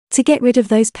To get rid of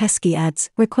those pesky ads,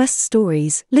 request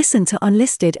stories, listen to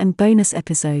unlisted and bonus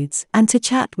episodes, and to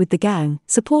chat with the gang,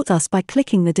 support us by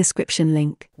clicking the description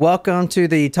link. Welcome to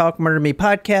the Talk Murder Me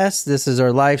podcast. This is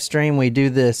our live stream. We do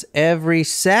this every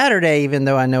Saturday, even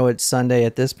though I know it's Sunday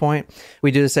at this point.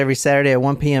 We do this every Saturday at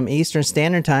 1 p.m. Eastern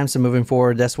Standard Time, so moving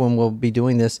forward, that's when we'll be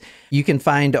doing this. You can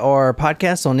find our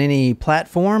podcast on any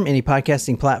platform, any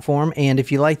podcasting platform, and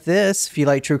if you like this, if you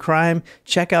like true crime,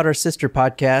 check out our sister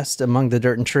podcast, Among the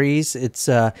Dirt and Trees. It's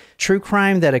true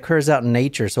crime that occurs out in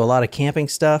nature, so a lot of camping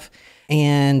stuff,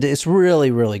 and it's really,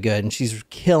 really good, and she's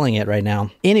killing it right now.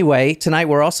 Anyway, tonight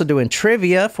we're also doing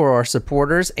trivia for our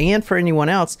supporters and for anyone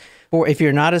else. Or if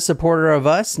you're not a supporter of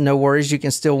us, no worries, you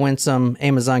can still win some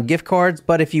Amazon gift cards.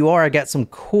 But if you are, I got some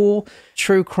cool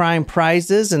true crime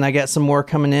prizes, and I got some more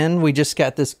coming in. We just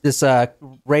got this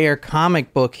rare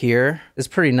comic book here. It's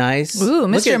pretty nice. Ooh,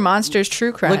 Mr. Monster's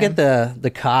True Crime. Look at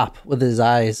the cop with his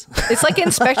eyes. It's like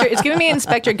Inspector. It's giving me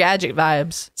Inspector Gadget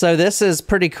vibes. So this is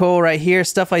pretty cool right here.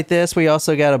 Stuff like this. We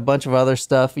also got a bunch of other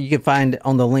stuff you can find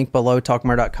on the link below,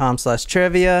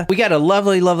 talkmurder.com/trivia. We got a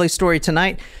lovely, lovely story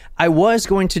tonight. I was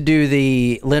going to do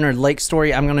the Leonard Lake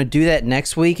story. I'm going to do that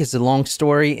next week. It's a long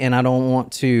story, and I don't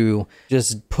want to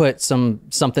just put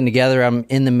something together. I'm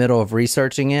in the middle of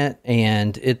researching it,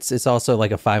 and it's also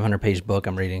like a 500-page book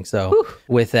I'm reading. So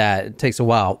with that, it takes a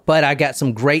while. But I got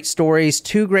some great stories,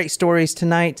 2 great stories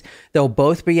tonight. They'll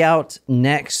both be out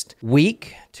next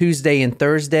week, Tuesday and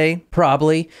Thursday,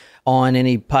 probably, on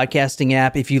any podcasting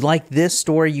app. If you like this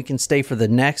story, you can stay for the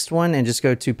next one and just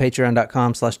go to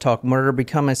patreon.com/talkmurder,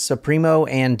 become a Supremo,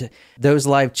 and those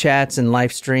live chats and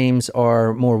live streams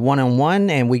are more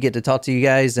one-on-one, and we get to talk to you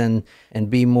guys and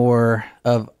be more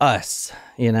of us,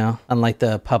 you know, unlike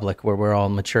the public where we're all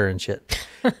mature and shit.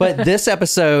 But this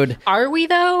episode... Are we,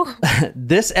 though?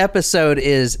 This episode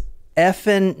is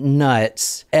effing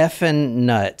nuts.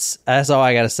 That's all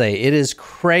I gotta say. It is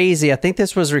crazy. I think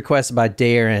this was requested by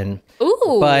Darren.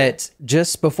 Ooh. But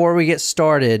just before we get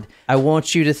started, I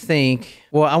want you to think,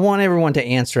 well, I want everyone to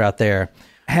answer out there.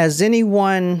 Has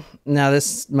anyone, now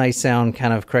this may sound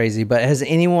kind of crazy, but has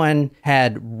anyone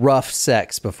had rough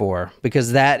sex before?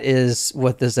 Because that is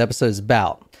what this episode is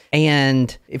about.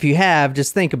 And if you have,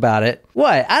 just think about it.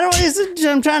 What? I'm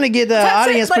trying to get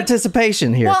audience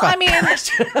participation here. Well, I mean, it's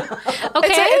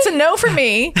a no for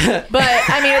me, but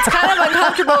I mean, it's kind of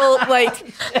uncomfortable, like,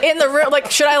 in the room. Like,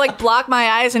 should I, like, block my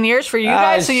eyes and ears for you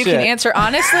guys so you can answer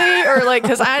honestly? Or, like,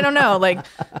 because I don't know. Like,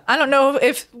 I don't know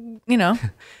if, you know.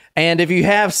 And if you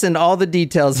have, send all the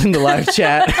details in the live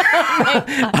chat.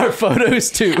 Our photos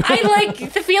too. I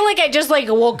feel like I just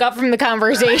woke up from the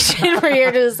conversation where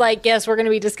you're just like, yes, we're going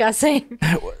to be discussing.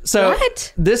 So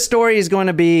what? This story is going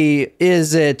to be,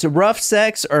 is it rough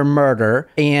sex or murder?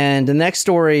 And the next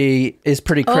story is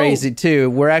pretty crazy too.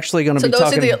 We're actually going to be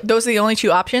talking. Those are the only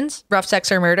 2 options? Rough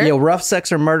sex or murder? Yeah, rough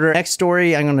sex or murder. Next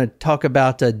story, I'm going to talk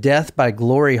about death by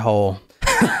glory hole.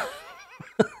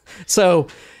 So...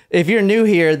 if you're new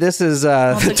here, this is...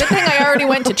 well, it's a good thing I already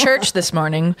went to church this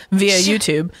morning via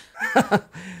YouTube.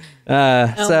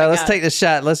 So let's take the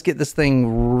shot. Let's get this thing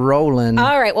rolling.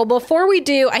 All right. Well, before we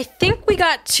do, I think we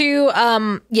got to...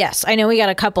 yes, I know we got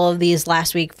a couple of these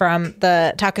last week from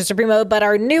the Taco Supremo, but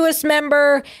our newest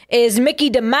member is Mickey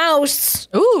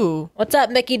DeMouse. Ooh. What's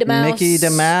up, Mickey DeMouse? Mickey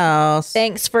DeMouse.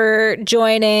 Thanks for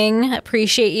joining.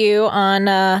 Appreciate you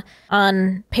on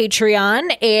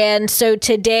Patreon. And so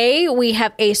today we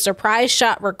have a surprise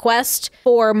shot request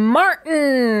for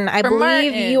Martin. I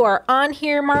believe you are on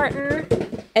here, Martin.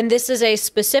 And this is a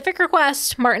specific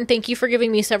request. Martin, thank you for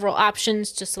giving me several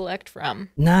options to select from.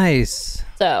 Nice.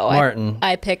 So Martin.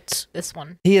 I picked this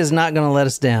one. He is not going to let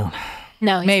us down.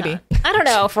 No, he's maybe not. I don't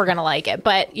know if we're going to like it,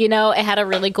 but you know, it had a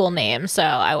really cool name, so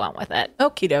I went with it.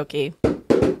 Okie dokie.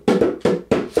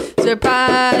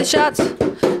 Surprise shots.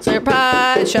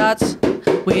 Surprise shots.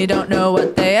 We don't know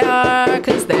what they are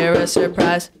because they're a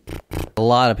surprise. A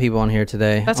lot of people on here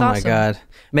today. That's awesome. awesome. My God.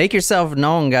 Make yourself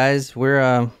known, guys. We're,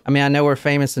 I mean, I know we're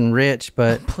famous and rich,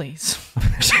 but... Please.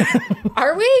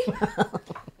 Are we?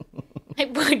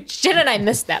 Shouldn't I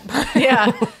miss that part?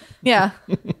 Yeah. Yeah.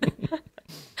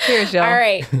 Cheers, y'all. All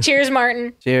right. Cheers,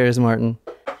 Martin. Cheers, Martin.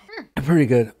 Pretty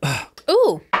good.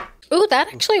 Ooh, that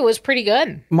actually was pretty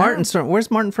good. Martin's from, where's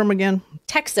Martin from again?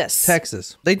 Texas.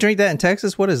 Texas. They drink that in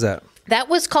Texas? What is that? That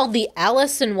was called the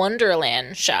Alice in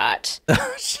Wonderland shot.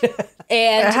 Oh, shit.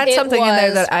 And it had something in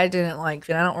there that I didn't like,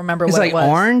 and I don't remember what it was. It's like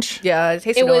orange? Yeah, it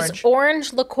tasted orange. It was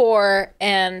orange liqueur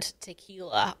and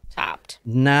tequila topped.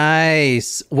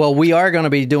 Nice. Well, we are going to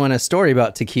be doing a story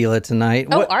about tequila tonight.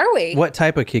 Oh, are we? What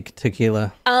type of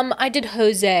tequila? I did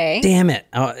Jose. Damn it.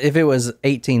 If it was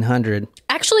 1800.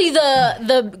 Actually,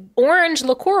 the orange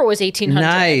liqueur was 1800.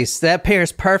 Nice. That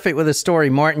pairs perfect with the story,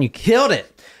 Martin. You killed it.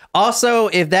 Also,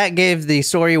 if that gave the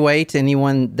story away to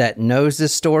anyone that knows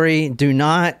this story, do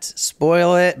not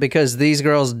spoil it because these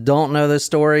girls don't know the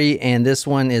story and this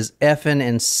one is effing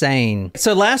insane.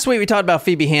 So last week we talked about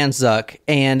Phoebe Handzuk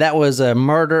and that was a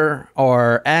murder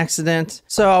or accident.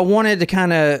 So I wanted to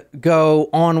kind of go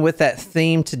on with that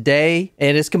theme today.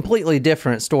 It is a completely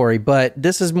different story, but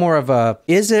this is more of a,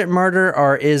 is it murder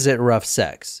or is it rough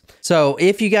sex? So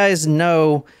if you guys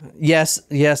know, yes,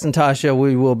 Natasha,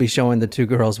 we will be showing the two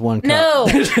girls one cup. No.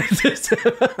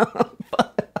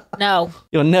 No.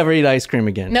 You'll never eat ice cream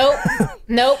again.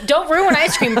 Nope. Don't ruin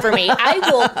ice cream for me. I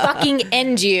will fucking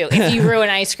end you if you ruin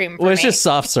ice cream for me. Well, it's just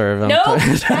soft serve. Nope.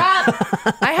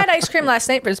 Stop. I had ice cream last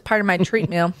night, but it's part of my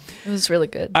treat meal. It was really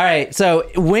good. All right. So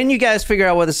when you guys figure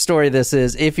out what the story this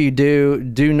is, if you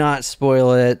do not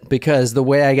spoil it because the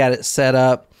way I got it set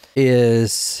up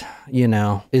is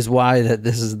why that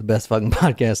this is the best fucking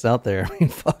podcast out there. I mean,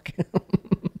 fuck.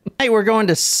 Hey, we're going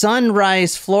to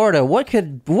Sunrise, Florida.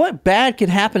 What bad could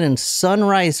happen in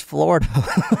Sunrise, Florida?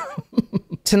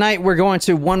 Tonight we're going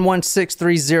to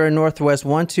 11630 Northwest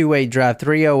 128 Drive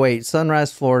 308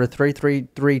 Sunrise, Florida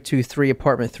 33323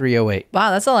 apartment 308. Wow,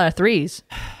 that's a lot of threes.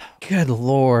 Good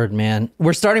Lord, man.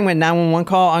 We're starting with 911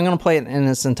 call. I'm going to play it in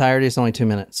its entirety. It's only 2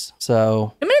 minutes.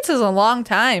 So 2 minutes is a long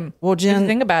time. Well, Jen,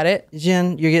 think about it.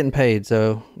 Jen, you're getting paid,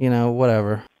 so,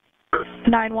 whatever.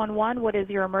 911, what is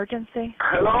your emergency?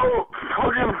 Hello?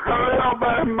 Fucking hurry up,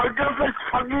 man. My girlfriend's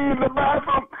fucking in the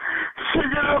bathroom. She's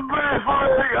gonna breathe for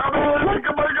me. I'm here, like,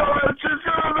 oh my God, she's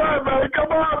gonna die, man.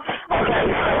 Come on. Okay.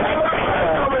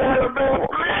 Come here, man,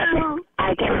 please.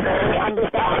 I can barely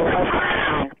understand what's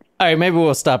happening. All right, maybe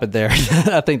we'll stop it there.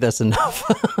 I think that's enough.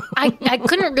 I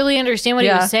couldn't really understand what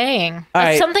he was saying. All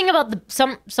right. Something about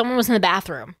someone was in the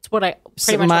bathroom. That's what I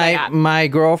pretty much what I got. My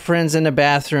girlfriend's in the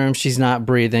bathroom. She's not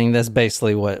breathing. That's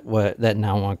basically what that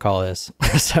 911 call is.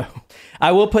 So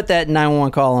I will put that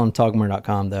 911 call on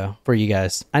talkmore.com though for you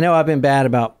guys. I know I've been bad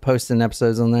about posting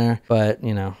episodes on there, but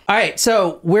All right,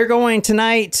 so we're going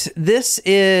tonight. This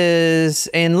is,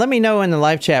 and let me know in the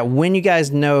live chat when you guys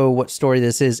know what story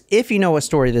this is. If you know what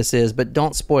story this is, but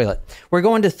don't spoil it. We're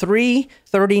going to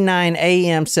 3:39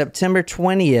 a.m. September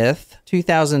 20th,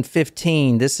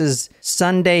 2015. This is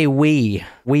Sunday wee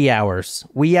hours.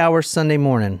 Wee hours Sunday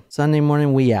morning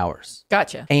wee hours.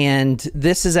 Gotcha. And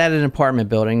this is at an apartment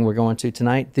building we're going to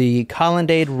tonight. The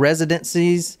Colonnade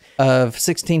Residencies of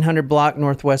 1600 block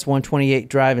Northwest 128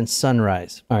 Drive in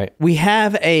Sunrise. All right. We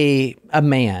have a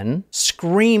man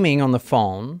screaming on the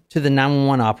phone to the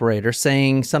 911 operator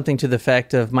saying something to the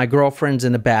effect of, my girlfriend's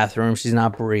in the bathroom. She's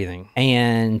not breathing.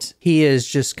 And he is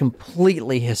just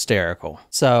completely hysterical.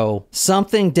 So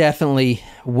something definitely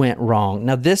went wrong.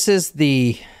 Now, this is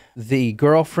the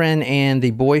girlfriend and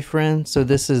the boyfriend. So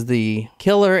this is the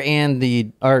killer and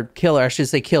killer. I should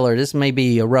say killer. This may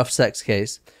be a rough sex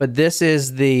case, but this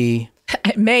is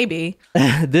maybe.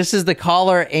 This is the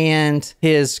caller and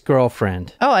his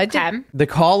girlfriend. Oh, I did. The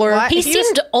caller. He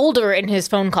seemed older in his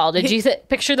phone call. Did you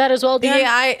picture that as well, Dan?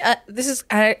 Yeah,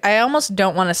 I almost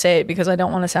don't want to say it because I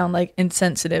don't want to sound like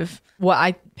insensitive. What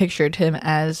I pictured him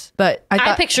as, but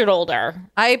I pictured older.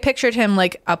 I pictured him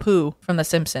like Apu from The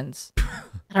Simpsons.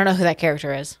 I don't know who that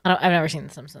character is. I've never seen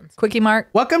The Simpsons. Quickie Mart.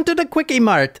 Welcome to the Quickie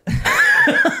Mart.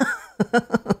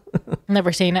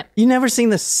 Never seen it. You never seen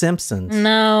The Simpsons?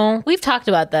 No. We've talked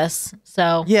about this,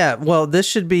 so. Yeah, well, this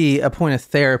should be a point of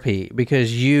therapy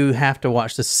because you have to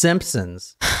watch The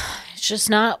Simpsons. It's just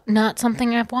not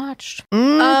something I've watched.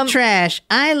 Trash.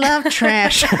 I love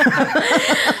trash.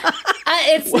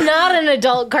 It's not an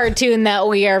adult cartoon that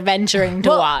we are venturing to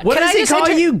watch. What does he call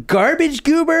you? Garbage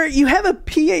goober? You have a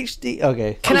PhD.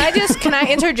 Okay. Can I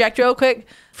interject real quick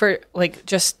for like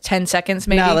just 10 seconons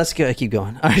maybe? No, let's go. Keep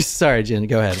going. All right, sorry, Jen.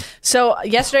 Go ahead. So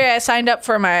yesterday I signed up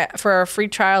for a free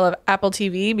trial of Apple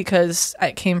TV because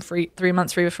it came free 3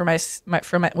 months free for my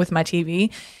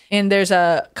TV. And there's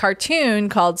a cartoon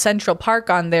called Central Park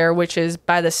on there, which is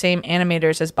by the same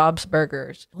animators as Bob's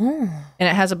Burgers. Ooh. And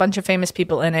it has a bunch of famous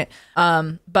people in it.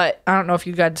 But I don't know if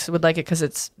you guys would like it because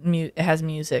it has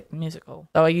musical.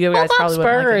 So you guys probably Bob's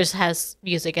wouldn't Burgers like it. has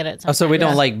music in it. Oh, so we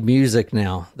don't like music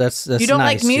now. That's you don't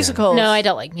nice. like musicals. No, I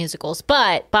don't like musicals,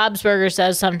 but Bob's Burgers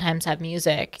does sometimes have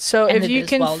music. So and if you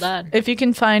can, well done. if you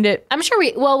can find it, I'm sure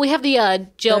we have the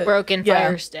jailbroken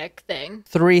fire stick thing.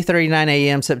 3:39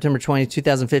 a.m. September 20,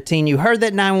 2015. You heard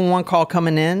that 911 call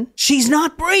coming in. She's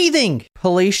not breathing.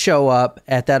 Police show up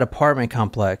at that apartment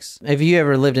complex. If you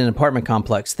ever lived in an apartment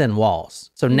complex, thin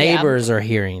walls. So neighbors are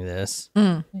hearing this.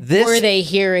 Were they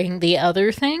hearing the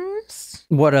other things?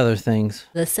 What other things?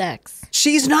 The sex.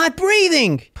 She's not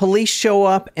breathing. Police show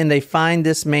up and they find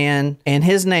this man and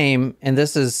his name. And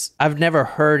this is, I've never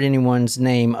heard anyone's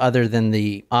name other than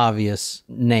the obvious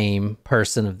name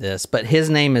person of this, but his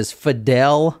name is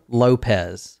Fidel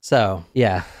Lopez. So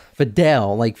yeah.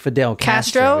 Fidel, like Fidel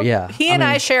Castro. Yeah. He and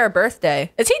I share a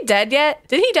birthday. Is he dead yet?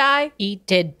 Did he die? He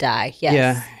did die, yes.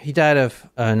 Yeah, he died of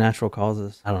natural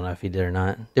causes. I don't know if he did or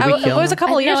not. Did we kill It was him? a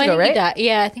couple of years ago, right?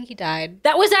 Yeah, I think he died.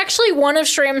 That was actually one of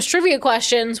Shram's trivia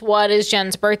questions. What is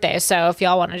Jen's birthday? So if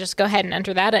y'all want to just go ahead and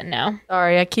enter that in now.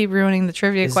 Sorry, I keep ruining the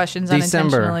trivia questions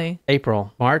unintentionally. December,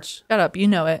 April, March. Shut up, you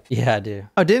know it. Yeah, I do.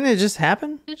 Oh, didn't it just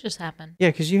happen? It just happened. Yeah,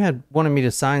 because you had wanted me to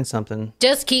sign something.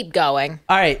 Just keep going.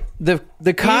 All right, the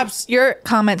cops. Your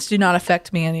comments do not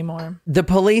affect me anymore. The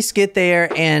police get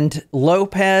there and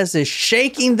Lopez is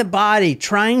shaking the body,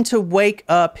 trying to wake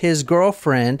up his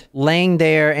girlfriend laying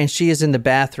there, and she is in the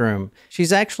bathroom.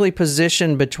 She's actually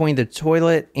positioned between the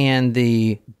toilet and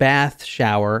the bath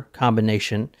shower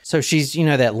combination. So she's,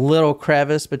 that little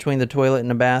crevice between the toilet and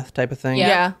the bath type of thing.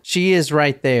 Yeah. She is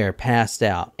right there, passed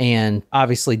out, and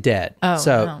obviously dead.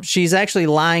 So she's actually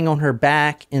lying on her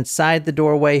back inside the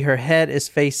doorway. Her head is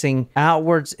facing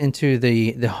outwards into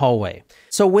the hallway.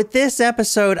 So with this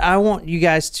episode, I want you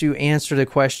guys to answer the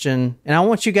question, and I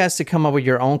want you guys to come up with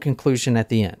your own conclusion at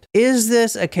the end. Is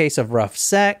this a case of rough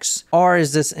sex, or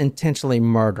is this intentionally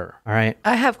murder? All right.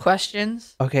 I have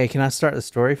questions. Okay, can I start the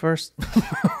story first?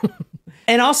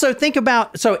 And also think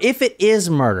about, so if it is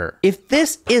murder, if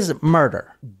this is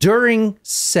murder during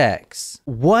sex,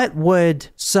 what would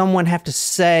someone have to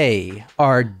say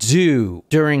or do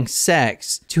during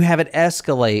sex to have it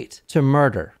escalate to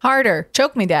murder? Harder.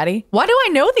 Choke me, daddy. Why do I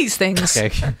know these things?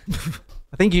 Okay. I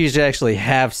think you should actually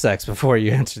have sex before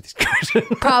you answer these questions.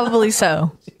 Probably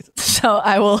so. So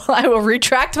I will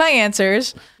retract my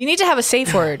answers. You need to have a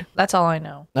safe word. That's all I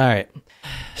know. All right.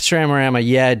 Shramorama,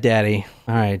 yeah, daddy.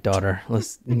 All right, daughter,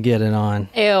 let's get it on.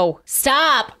 Ew.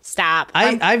 Stop.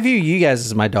 I view you guys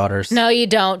as my daughters. No, you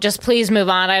don't. Just please move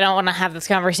on. I don't want to have this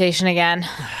conversation again.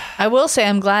 I will say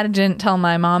I'm glad I didn't tell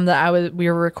my mom that we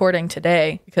were recording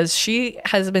today, because she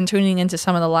has been tuning into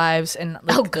some of the lives and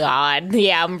oh God.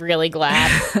 Yeah, I'm really glad.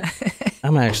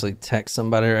 I'm gonna actually text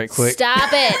somebody right quick. Stop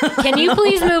it. Can you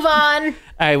please move on?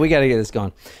 All right, we got to get this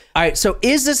going. All right, so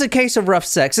is this a case of rough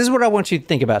sex? This is what I want you to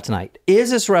think about tonight.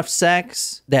 Is this rough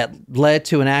sex that led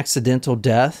to an accidental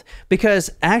death? Because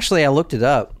actually, I looked it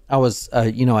up. I was,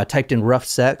 I typed in rough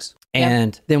sex.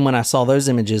 And then when I saw those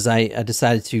images, I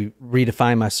decided to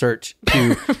redefine my search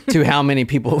to how many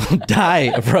people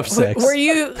die of rough sex. Were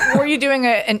you doing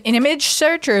an image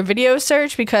search or a video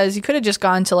search? Because you could have just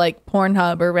gone to like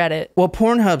Pornhub or Reddit. Well,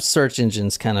 Pornhub's search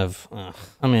engine's kind of,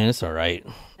 it's all right.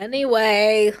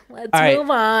 Anyway, let's move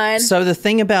on. So the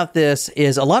thing about this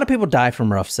is a lot of people die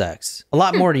from rough sex. A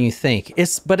lot more than you think.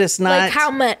 But it's not. Like how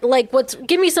much? Like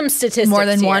give me some statistics. More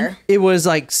than here. one? It was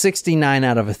like 69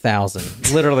 out of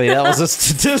 1,000. Literally, that was a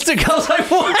statistic. I was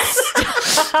like, what?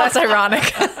 That's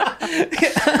ironic.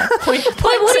 What do you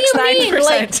mean?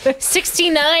 Like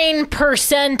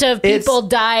 69% of people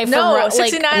die from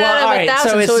 69 out of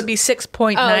 1,000, so it would be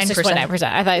 6.9%. 6.9%.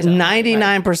 I thought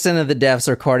 99% of the deaths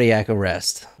are cardiac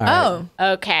arrest. All right.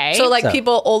 Okay. So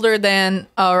people older than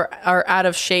are out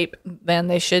of shape than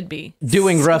they should be.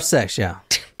 Doing rough sex, yeah.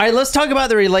 All right, let's talk about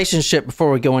the relationship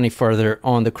before we go any further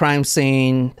on the crime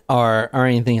scene or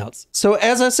anything else. So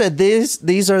as I said,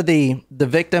 these are the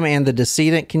victim and the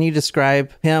decedent. Can you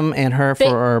describe him and her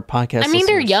for our podcast I mean,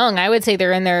 they're listeners? young. I would say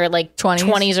they're in their like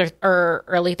 20s or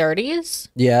early 30s.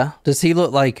 Yeah. Does he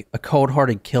look like a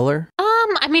cold-hearted killer?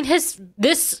 I mean,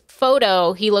 this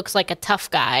photo, he looks like a tough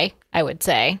guy, I would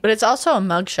say. But it's also a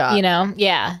mugshot.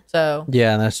 Yeah. So.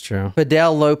 Yeah, that's true.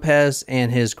 Fidel Lopez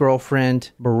and his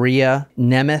girlfriend, Maria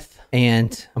Nemeth,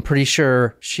 and I'm pretty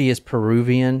sure she is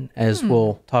Peruvian, as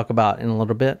we'll talk about in a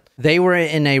little bit. They were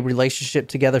in a relationship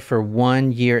together for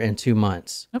 1 year and 2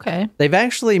 months. Okay. They've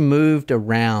actually moved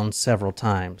around several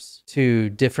times to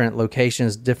different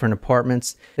locations, different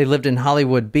apartments. They lived in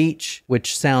Hollywood Beach,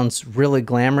 which sounds really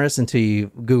glamorous until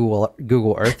you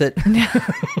Google Earth it.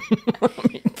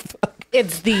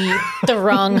 It's the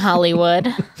wrong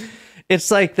Hollywood. It's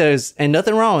like those, and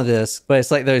nothing wrong with this, but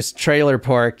it's like those trailer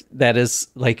park that is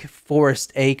like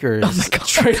Forest Acres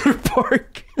trailer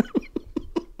park.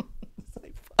 It's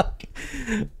like, fuck.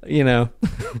 You know,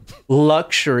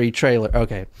 luxury trailer.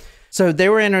 Okay. So they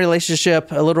were in a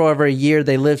relationship a little over a year.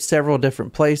 They lived several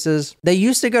different places. They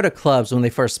used to go to clubs when they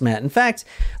first met. In fact,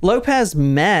 Lopez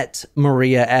met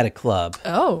Maria at a club.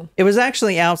 Oh. It was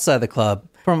actually outside the club.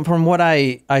 From what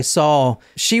I saw,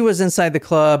 she was inside the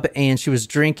club and she was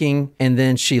drinking, and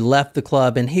then she left the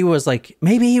club, and he was like,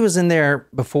 maybe he was in there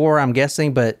before, I'm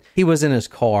guessing, but he was in his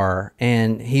car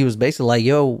and he was basically like,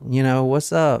 yo, you know,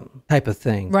 what's up type of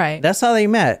thing. Right. That's how they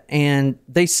met. And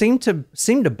they seem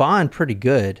to bond pretty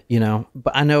good, you know,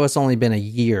 but I know it's only been a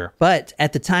year. But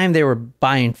at the time they were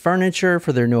buying furniture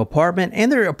for their new apartment,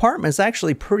 and their apartment is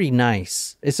actually pretty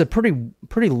nice. It's a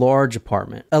pretty large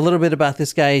apartment. A little bit about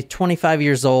this guy, 25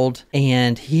 years old,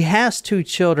 and he has 2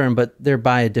 children, but they're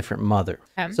by a different mother.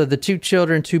 Okay. So the 2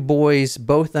 children, 2 boys,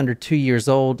 both under 2 years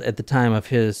old at the time of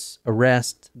his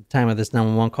arrest, the time of this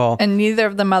 911 call. And neither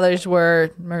of the mothers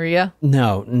were Maria?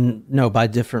 No,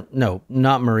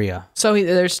 not Maria. So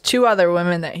there's 2 other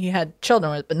women that he had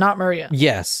children with, but not Maria.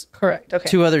 Yes. Correct. Okay.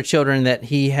 2 other children that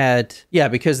he had,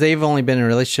 because they've only been in a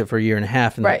relationship for a year and a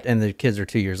half, and, right. and the kids are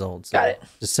 2 years old. So got it.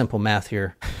 Just simple math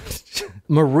here.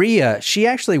 Maria, she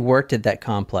actually worked at that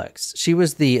complex. She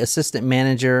was the assistant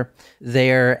manager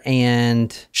there,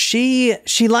 and she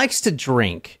likes to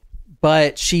drink.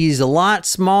 But she's a lot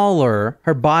smaller.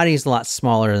 Her body's a lot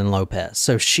smaller than Lopez.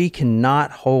 So she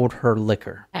cannot hold her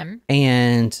liquor.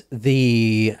 And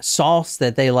the sauce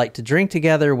that they like to drink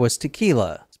together was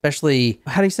tequila. Especially,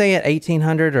 how do you say it?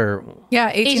 1800 or?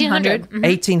 Yeah, 1800.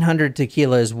 1800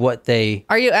 tequila is what they...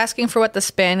 Are you asking for what the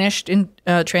Spanish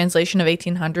translation of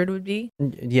 1800 would be?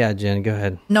 Yeah, Jen, go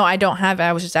ahead. No, I don't have it.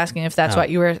 I was just asking if that's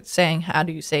what you were saying. How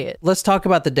do you say it? Let's talk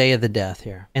about the day of the death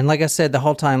here. And like I said, the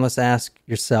whole time, let's ask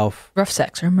yourself... Rough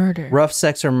sex or murder? Rough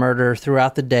sex or murder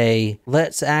throughout the day.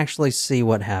 Let's actually see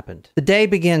what happened. The day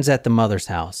begins at the mother's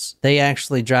house. They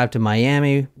actually drive to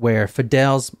Miami, where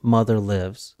Fidel's mother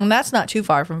lives. And that's not too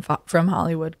far from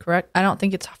Hollywood, correct? I don't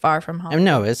think it's far from Hollywood.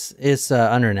 No, it's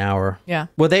under an hour. Yeah.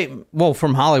 Well,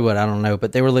 from Hollywood, I don't know,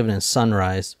 but they were living in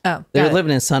Sunrise. Oh, they were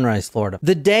living in Sunrise, Florida.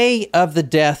 The day of the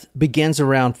death begins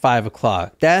around 5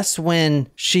 o'clock. That's when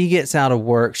she gets out of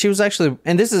work. She was actually,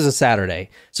 and this is a Saturday,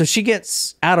 so she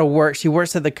gets out of work. She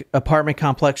works at the apartment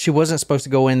complex. She wasn't supposed to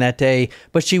go in that day,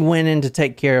 but she went in to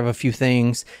take care of a few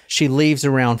things. She leaves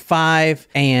around 5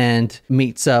 and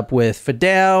meets up with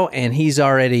Fidel, and he's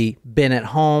already been at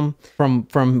home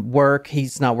from work.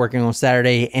 He's not working on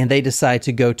Saturday, and they decide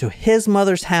to go to his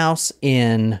mother's house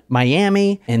in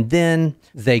Miami, and then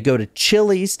they go to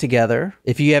Chili's together.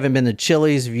 If you haven't been to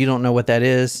Chili's, if you don't know what that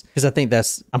is, because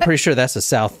I'm pretty sure that's a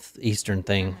southeastern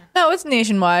thing. No, it's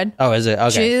nationwide. Oh, is it?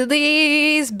 Okay.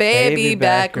 Chili's, baby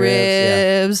back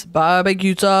ribs,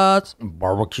 barbecue sauce.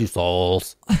 Barbecue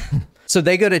sauce. So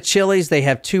they go to Chili's. They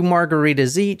have 2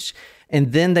 margaritas each.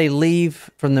 And then they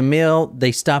leave from the meal.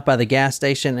 They stop by the gas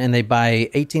station and they buy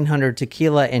 1800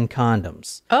 tequila and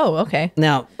condoms. Oh, okay.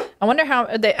 Now, I wonder how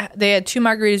they had 2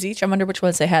 margaritas each. I wonder which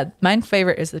ones they had. My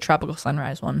favorite is the Tropical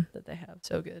Sunrise one that they have.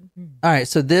 So good. All right.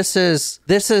 So this is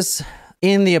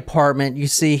in the apartment. You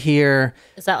see here.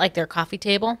 Is that like their coffee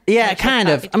table? Yeah, kind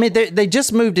of. I mean, they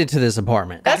just moved into this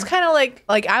apartment. That's kind of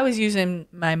like I was using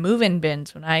my move-in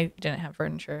bins when I didn't have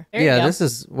furniture. Yeah, this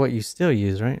is what you still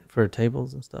use, right? For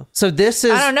tables and stuff. So this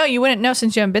is... I don't know. You wouldn't know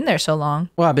since you haven't been there so long.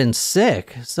 Well, I've been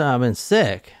sick.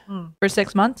 For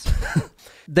 6 months?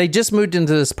 They just moved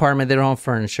into this apartment. They don't have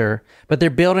furniture, but they're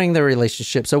building their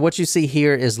relationship. So what you see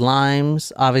here is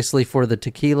limes, obviously for the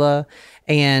tequila,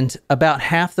 and about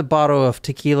half the bottle of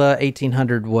tequila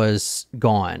 1800 was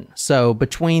gone. So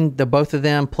between the both of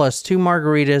them, plus 2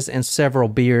 margaritas and several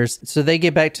beers. So they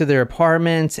get back to their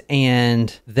apartment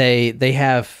and they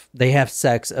have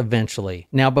sex eventually.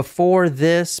 Now before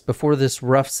this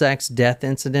rough sex death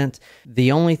incident,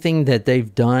 the only thing that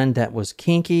they've done that was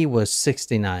kinky was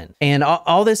 69. And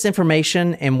all this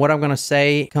information and what I'm going to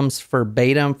say comes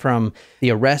verbatim from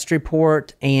the arrest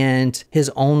report and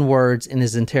his own words in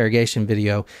his interrogation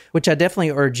video, which I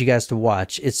definitely urge you guys to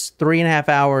watch. It's 3.5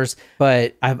 hours,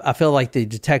 but I feel like the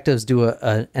detectives do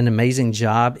an amazing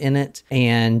job in it.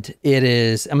 And it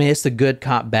is, I mean, it's the good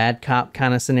cop, bad cop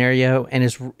kind of scenario. And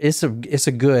it's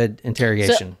a good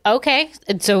interrogation. So, okay.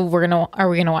 So are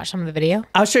we gonna watch some of the video?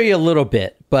 I'll show you a little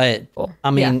bit. But Cool.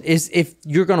 I mean, if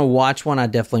you're going to watch one, I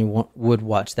definitely would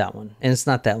watch that one. And it's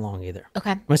not that long either.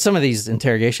 Okay. I mean, some of these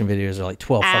interrogation videos are like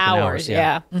 12 fucking hours.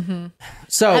 Yeah.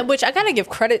 So, Which I gotta give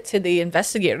credit to the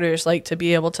investigators, like to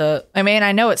be able to. I mean,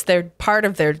 I know it's their part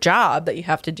of their job that you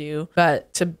have to do,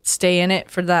 but to stay in it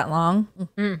for that long.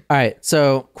 all right.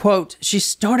 So, quote, she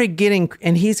started getting,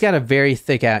 and he's got a very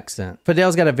thick accent.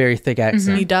 Fidel's got a very thick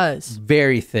accent. He does.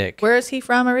 Very thick. Where is he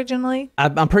from originally?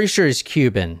 I'm pretty sure he's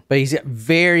Cuban, but he's got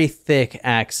very thick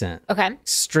accent. Okay.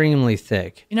 Extremely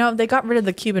thick. You know, they got rid of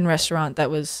the Cuban restaurant that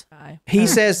was. He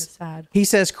says, sad. he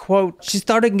says, quote, she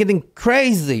started getting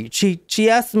crazy. She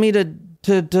asked me to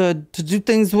do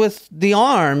things with the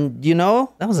arm, you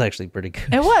know? That was actually pretty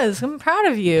good. It was. I'm proud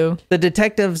of you. The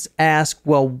detectives ask,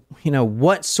 well, you know,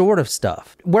 what sort of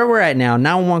stuff? Where we're at now,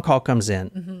 911 call comes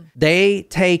in. They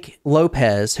take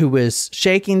Lopez, who was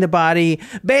shaking the body.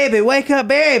 Baby, wake up,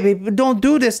 baby. Don't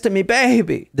do this to me,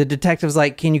 baby. The detective's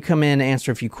like, can you come in and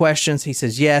answer a few questions? He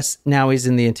says, yes. Now he's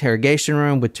in the interrogation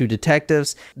room with 2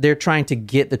 detectives. They're trying to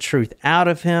get the truth out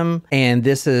of him. And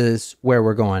this is where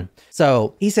we're going.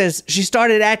 So he says, she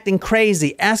started acting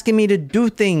crazy, asking me to do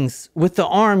things with the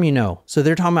arm, you know. So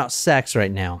they're talking about sex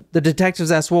right now. The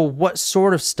detectives ask, well, what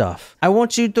sort of stuff? I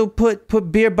want you to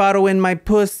put beer bottle in my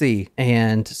pussy.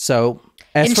 And so...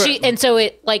 And so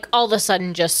it like all of a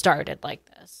sudden just started like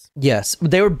this. Yes,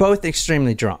 they were both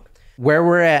extremely drunk. Where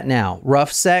we're at now,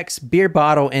 rough sex, beer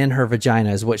bottle in her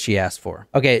vagina is what she asked for.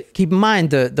 Okay, keep in mind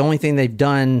the only thing they've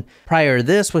done prior to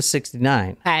this was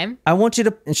 69. Okay. I want you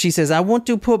to, and she says, I want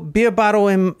to put beer bottle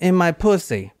in my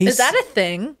pussy. Is that a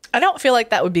thing? I don't feel like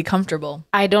that would be comfortable.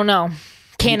 I don't know.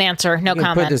 Can't answer. No You can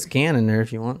comment. put this can in there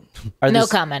if you want. No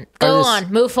comment. Go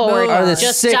on. Move forward. Or this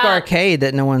Just sick stop. arcade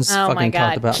that no one's Oh my fucking God.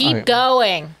 talked about. Keep Okay.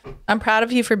 going. I'm proud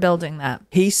of you for building that.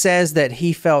 He says that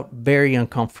he felt very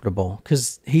uncomfortable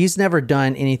because he's never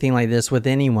done anything like this with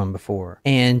anyone before.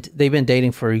 And they've been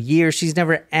dating for a year. She's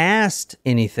never asked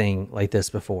anything like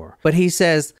this before. But he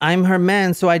says, I'm her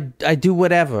man, so I do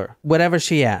whatever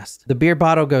she asked. The beer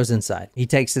bottle goes inside. He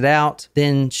takes it out.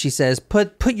 Then she says,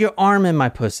 put your arm in my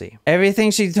pussy.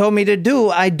 Everything she told me to do,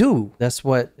 I do. That's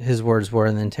what his words were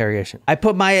in the interrogation. I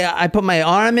put my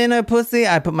arm in her pussy.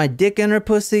 I put my dick in her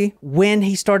pussy. When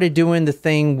he started doing the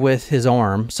thing with his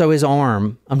arm, so his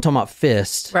arm, I'm talking about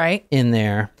fist, Right. in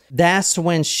there, that's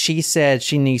when she said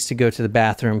she needs to go to the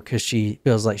bathroom because she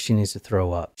feels like she needs to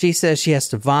throw up. She says she has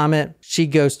to vomit. She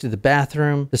goes to the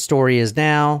bathroom. The story is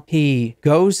now he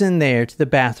goes in there to the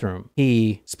bathroom.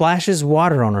 He splashes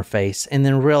water on her face and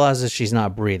then realizes she's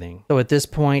not breathing. So at this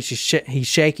point, he's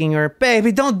shaking her.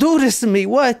 Baby, don't do this to me.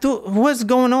 What's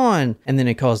going on? And then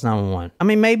he calls 911. I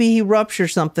mean, maybe he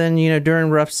ruptured something, you know, during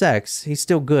rough sex. He's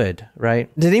still good,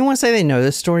 right? Did anyone say they know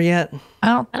this story yet?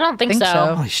 I don't think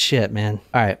so. Holy shit, man.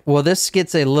 All right. Well, this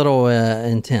gets a little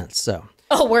intense, so.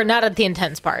 Oh, we're not at the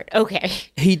intense part. Okay.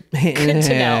 Good to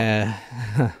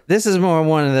know. This is more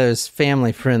one of those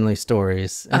family-friendly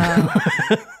stories.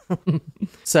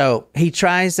 So he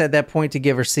tries at that point to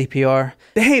give her CPR.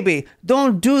 Baby,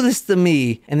 don't do this to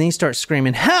me. And then he starts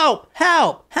screaming, help,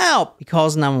 help, help. He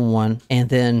calls 911 and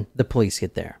then the police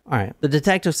get there. All right. The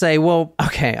detectives say, well,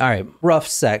 okay, all right, rough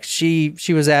sex. She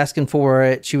was asking for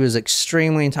it. She was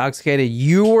extremely intoxicated.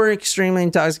 You were extremely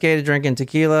intoxicated drinking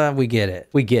tequila. We get it.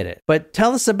 We get it. But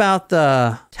tell us about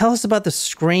the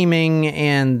screaming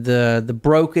and the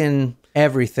broken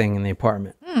everything in the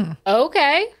apartment.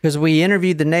 Okay. Because we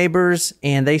interviewed the neighbors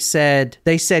and they said,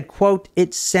 quote,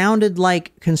 it sounded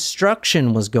like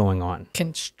construction was going on.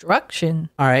 Construction.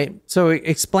 All right. So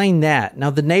explain that. Now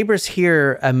the neighbors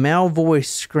hear a male voice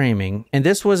screaming, and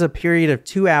this was a period of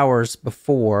 2 hours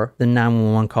before the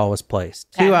 911 call was placed.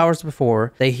 2 hours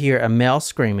before, they hear a male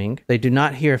screaming. They do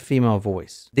not hear a female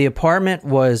voice. The apartment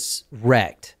was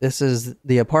wrecked. This is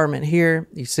the apartment here.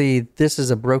 You see, this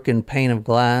is a broken pane of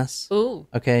glass. Ooh.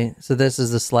 Okay. So this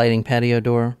is the sliding patio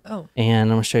door. Oh.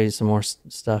 And I'm going to show you some more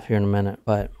stuff here in a minute.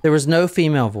 But there was no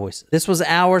female voice. This was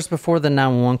hours before the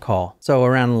 911 call. So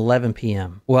around 11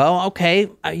 p.m. Well,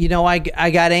 okay. I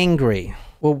got angry.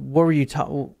 Well, what were you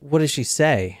what did she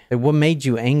say? What made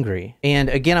you angry? And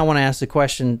again, I want to ask the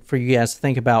question for you guys to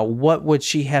think about. What would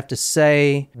she have to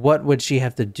say? What would she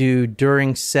have to do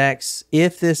during sex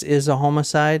if this is a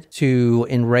homicide to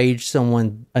enrage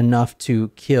someone enough to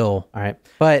kill? All right.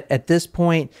 But at this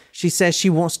point, she says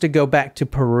she wants to go back to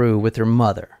Peru with her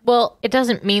mother. Well, it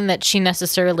doesn't mean that she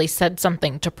necessarily said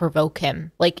something to provoke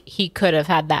him. Like, he could have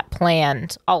had that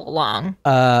planned all along.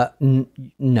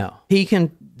 No.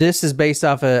 This is based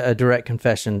off a direct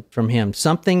confession from him.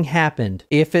 Something happened.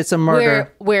 If it's a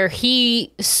murder. Where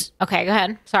he... Okay, go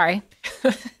ahead. Sorry.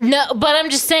 No, but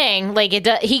I'm just saying, like,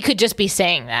 he could just be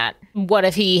saying that. What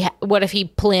if he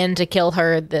planned to kill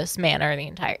her this manner the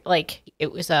entire, like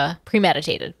it was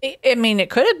premeditated? I mean, it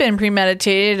could have been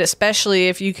premeditated, especially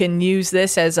if you can use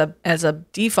this as a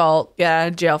default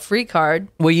jail free card.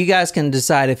 Well, you guys can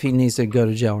decide if he needs to go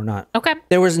to jail or not. Okay.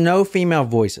 There was no female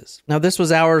voices. Now, this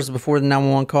was hours before the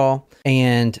 911 call,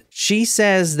 and she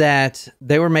says that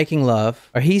they were making love,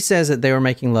 or he says that they were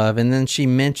making love, and then she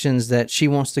mentions that she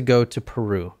wants to go to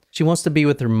Peru. She wants to be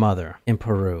with her mother in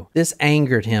Peru. This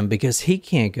angered him because he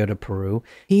can't go to Peru.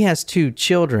 He has 2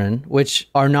 children, which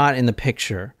are not in the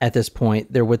picture at this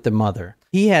point. They're with the mother.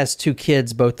 He has 2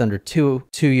 kids, both under 2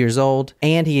 years old,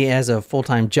 and he has a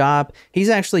full-time job. He's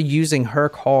actually using her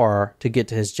car to get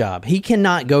to his job. He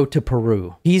cannot go to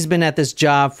Peru. He's been at this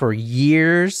job for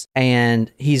years,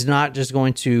 and he's not just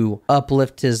going to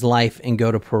uplift his life and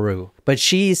go to Peru. But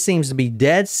she seems to be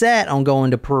dead set on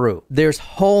going to Peru. There's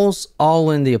holes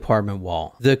all in the apartment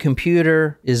wall. The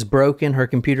computer is broken. Her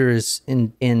computer is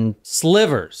in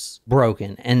slivers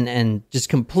broken and just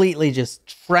completely just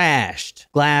trashed.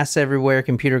 Glass everywhere,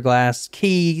 computer glass,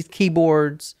 keys,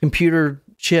 keyboards, computer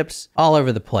chips all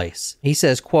over the place. He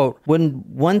says, quote, when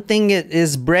one thing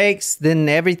is breaks, then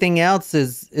everything else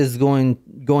is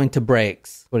going to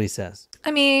breaks. What he says.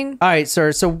 I mean, all right,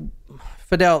 sir. So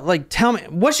Fidel, like, tell me,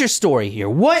 what's your story here?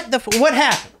 What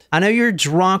happened? I know you're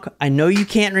drunk. I know you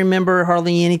can't remember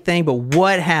hardly anything, but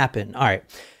what happened? All right.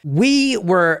 We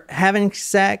were having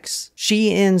sex.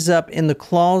 She ends up in the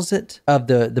closet of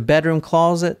the bedroom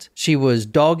closet. She was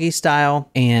doggy style,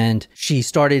 and she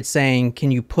started saying, can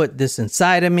you put this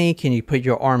inside of me? Can you put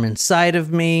your arm inside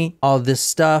of me? All this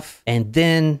stuff. And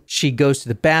then she goes to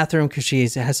the bathroom because she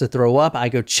has to throw up. I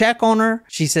go check on her.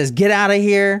 She says, get out of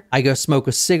here. I go smoke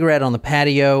a cigarette on the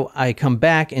patio. I come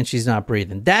back and she's not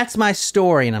breathing. That's my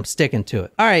story, and I'm sticking to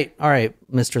it. All right,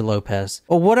 Mr. Lopez.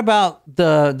 Well, what about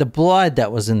the blood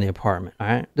that was in the apartment? All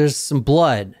right. There's some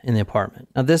blood in the apartment.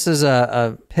 Now, this is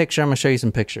a picture. I'm going to show you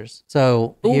some pictures.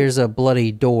 So here's a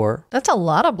bloody door. That's a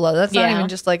lot of blood. That's not even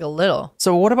just like a little.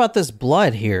 So what about this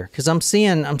blood here? Because I'm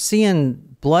seeing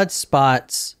blood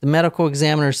spots. The medical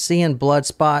examiner's seeing blood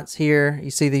spots here.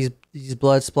 You see these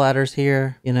blood splatters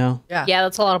here, you know? Yeah,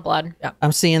 that's a lot of blood. Yeah.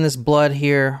 I'm seeing this blood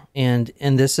here, and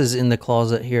this is in the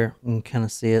closet here. You can kind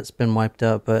of see it. It's been wiped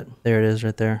up, but there it is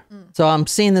right there. So I'm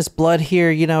seeing this blood here,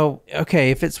 you know.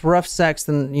 Okay, if it's rough sex,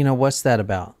 then, you know, what's that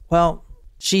about? Well,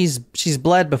 she's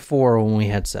bled before when we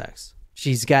had sex.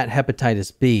 She's got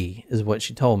hepatitis B, is what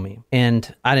she told me.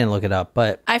 And I didn't look it up,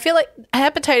 but I feel like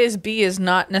hepatitis B is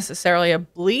not necessarily a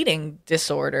bleeding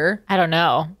disorder. I don't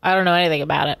know anything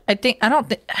about it. I think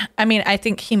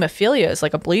hemophilia is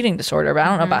like a bleeding disorder, but I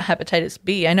don't know about hepatitis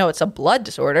B. I know it's a blood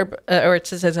disorder, or it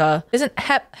says isn't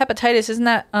hepatitis, isn't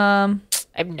that, I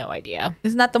have no idea.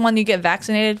 Isn't that the one you get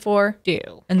vaccinated for?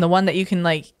 And the one that you can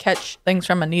like catch things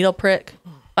from a needle prick?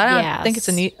 But I don't think it's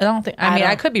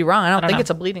I could be wrong. I don't think it's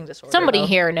a bleeding disorder. Somebody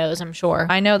here knows, I'm sure.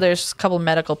 I know there's a couple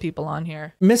medical people on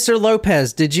here. Mr.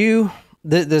 Lopez, did you...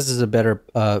 This is a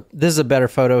better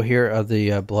photo here of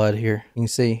the blood here. You can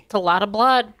see. It's a lot of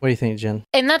blood. What do you think, Jen?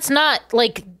 And that's not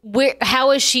like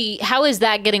how is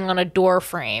that getting on a door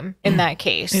frame in that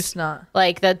case? It's not.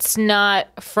 Like that's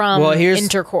not from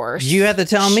intercourse. You have to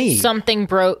tell me. Something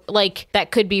broke, like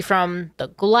that could be from the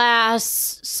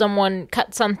glass, someone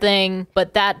cut something,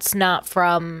 but that's not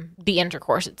from the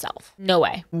intercourse itself. No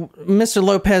way. Mr.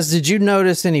 Lopez, did you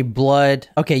notice any blood?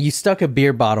 Okay, you stuck a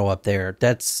beer bottle up there.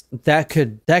 That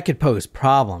could pose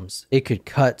problems. It could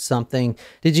cut something.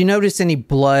 Did you notice any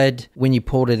blood when you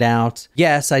pulled it out?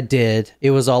 Yes, I did. It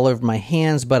was all over my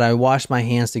hands, but I washed my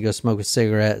hands to go smoke a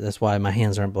cigarette. That's why my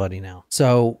hands aren't bloody now.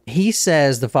 So he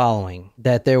says the following,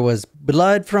 that there was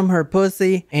blood from her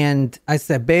pussy, and I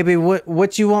said, baby,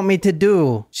 what you want me to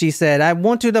do? She said, I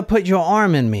want you to put your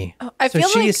arm in me.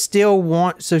 She is still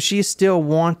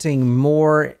wanting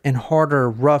more and harder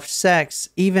rough sex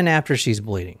even after she's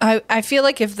bleeding. I feel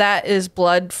like if that is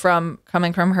blood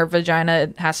coming from her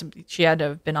vagina, she had to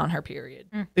have been on her period,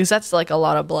 because that's like a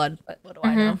lot of blood. But what do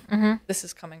I know? This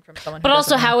is coming from someone. But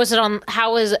also, how is it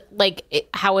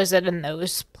in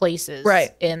those places?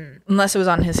 Right. Unless it was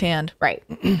on his hand. Right.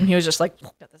 And he was just like,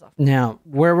 get this off. Now,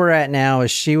 where we're at now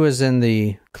is she was in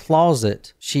the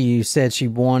closet. She said she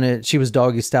was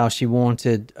doggy style. She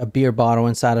wanted a beer bottle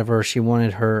inside of her. She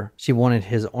wanted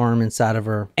his arm inside of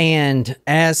her. And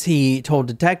as he told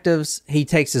detectives, he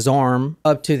takes his arm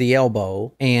up to the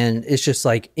elbow, and it's just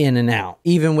like in and out.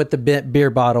 Even with the beer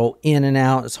bottle, in and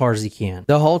out as hard as he can.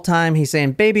 The whole time he's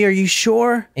saying, baby, are you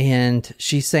sure? And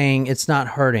she's saying it's not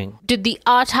hurting. Did the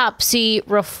autopsy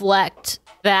reflect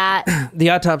that The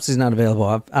autopsy is not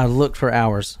available. I looked for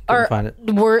hours. Couldn't find it.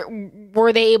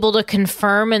 were they able to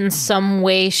confirm in some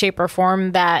way, shape, or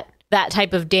form that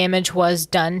type of damage was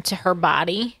done to her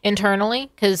body internally?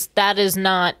 Because that is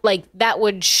not like that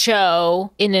would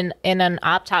show in an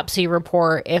autopsy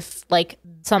report if like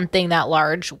something that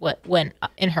large went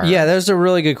in her. Yeah, those are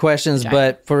really good questions,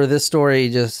 but for this story,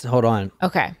 just hold on.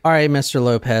 Okay. All right, Mr.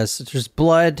 Lopez. There's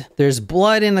blood. There's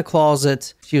blood in the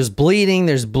closet. She was bleeding.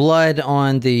 There's blood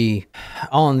on the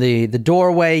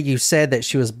doorway. You said that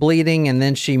she was bleeding, and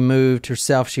then she moved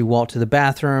herself. She walked to the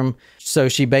bathroom. So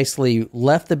she basically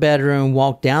left the bedroom,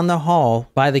 walked down the hall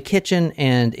by the kitchen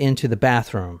and into the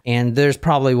bathroom. And there's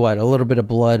probably, a little bit of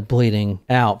blood bleeding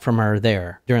out from her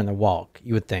there during the walk,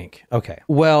 you would think. Okay.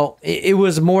 Well, it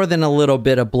was more than a little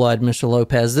bit of blood, Mr.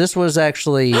 Lopez. This was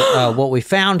actually what we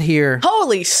found here.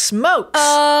 Holy smokes.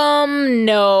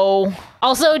 No.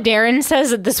 Also, Darren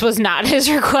says that this was not his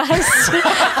request.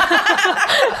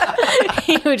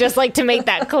 He would just like to make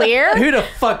that clear. Who the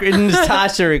fuck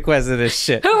Natasha requested this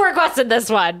shit? Who requested this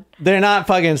one? They're not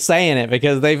fucking saying it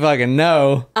because they fucking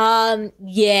know.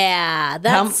 Yeah,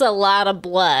 that's a lot of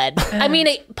blood. I mean,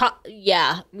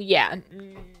 yeah.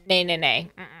 Nay.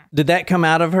 Did that come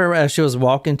out of her as she was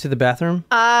walking to the bathroom?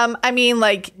 I mean,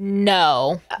 like,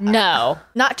 no.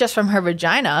 not just from her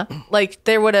vagina. Like,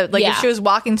 there would have, like, if she was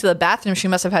walking to the bathroom, she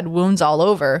must have had wounds all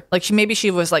over. Like, maybe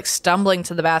she was, like, stumbling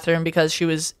to the bathroom because she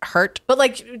was hurt. But,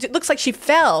 like, it looks like she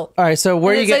fell. All right, so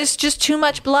where you guys? It's just too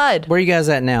much blood. Where are you guys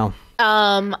at now?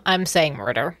 I'm saying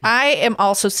murder. I am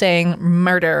also saying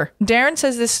murder. Darren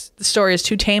says this story is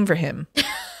too tame for him.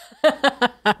 All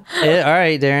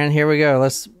right, Darren, here we go.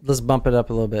 Let's bump it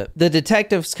up a little bit. The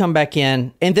detectives come back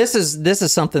in, and this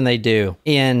is something they do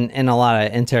in a lot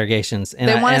of interrogations. And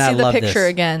they want to see the picture this.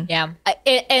 again. Yeah.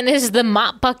 And is the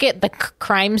mop bucket the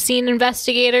crime scene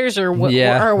investigators, or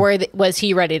was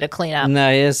he ready to clean up?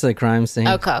 No, it's the crime scene.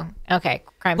 Okay.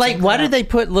 Crime Like, scene why cleanup. did they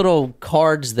put little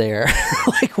cards there?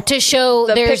 To show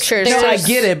The there's pictures. No, I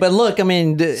get it, but look, I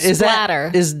mean, Splatter.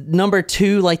 is number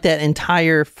 2 like that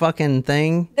entire fucking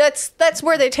thing? That's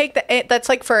where they take that's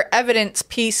like for evidence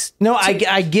piece. No,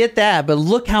 I get that, but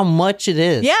look how much it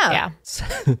is. Yeah.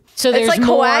 So there's It's like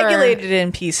more coagulated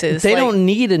in pieces. They like, don't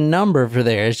need a number for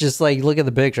there. It's just like, look at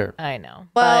the picture. I know.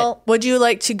 Well, would you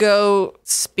like to go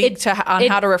speak on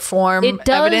how to reform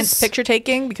evidence picture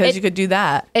taking? Because you could do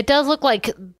that. It does look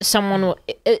like someone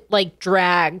like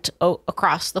dragged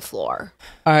across the floor.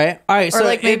 All right. Or So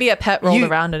like maybe a pet rolled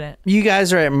around in it. You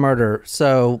guys are at murder.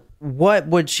 So what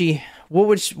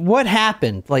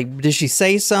happened? Like, did she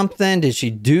say something? Did she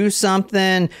do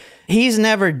something? He's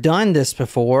never done this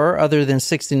before other than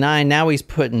 69. Now he's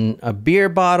putting a beer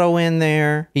bottle in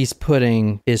there. He's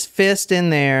putting his fist in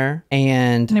there.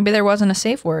 And Maybe there wasn't a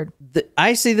safe word.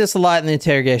 I see this a lot in the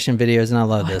interrogation videos, and I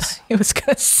love this. He was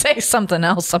going to say something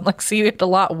else. I'm like, see it a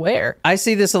lot where? I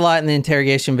see this a lot in the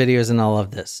interrogation videos, and I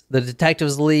love this. The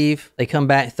detectives leave. They come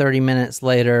back 30 minutes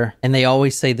later, and they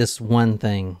always say this one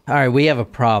thing. All right, we have a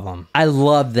problem. I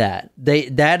love that.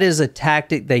 That is a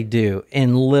tactic they do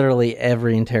in literally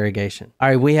every interrogation. All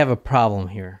right, we have a problem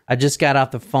here. I just got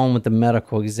off the phone with the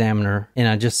medical examiner, and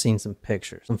I just seen some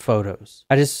pictures, some photos.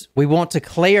 We want to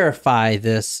clarify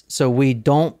this so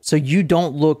you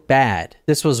don't look bad.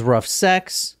 This was rough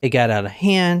sex. It got out of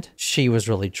hand. She was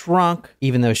really drunk.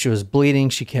 Even though she was bleeding,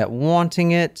 she kept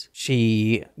wanting it.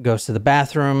 She goes to the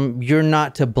bathroom. You're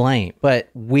not to blame, but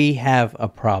we have a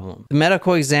problem. The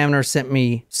medical examiner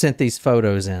sent these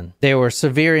photos in. There were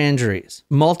severe injuries,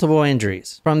 multiple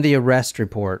injuries from the arrest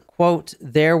report. Quote,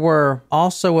 there were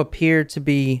also appeared to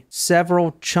be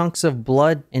several chunks of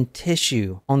blood and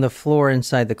tissue on the floor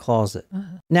inside the closet.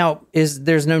 Now,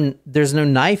 there's no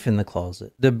knife in the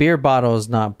closet. The beer bottle is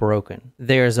not broken.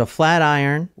 There's a flat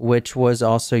iron, which was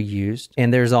also used,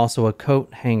 and there's also a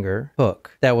coat hanger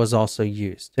hook that was also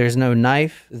used. There's no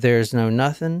knife. There's no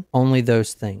nothing. Only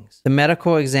those things. The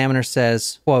medical examiner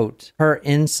says, quote, her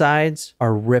insides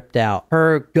are ripped out.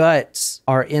 Her guts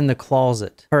are in the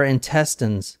closet. Her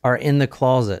intestines are in the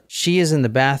closet. She is in the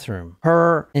bathroom.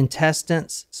 Her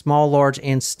intestines, small, large,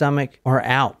 and stomach are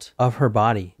out of her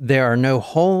body. There are no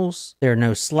holes. There are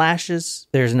no slashes.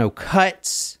 There's no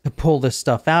cuts to pull this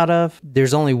stuff out of.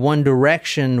 There's only one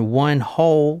direction, one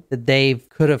hole that they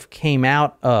could have came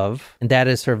out of, and that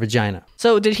is her vagina.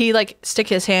 So did he like stick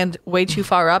his hand way too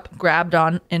far up, grabbed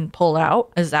on and pull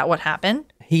out? Is that what happened?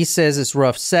 He says it's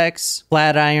rough sex.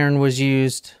 Flat iron was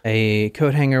used. A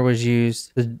coat hanger was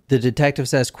used. The detective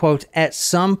says, quote, at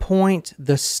some point,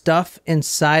 the stuff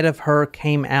inside of her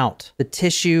came out. The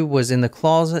tissue was in the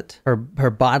closet, her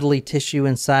bodily tissue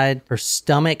inside, her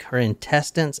stomach, her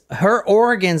intestines, her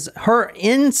organs, her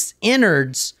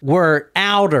innards were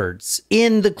outards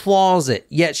in the closet,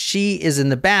 yet she is in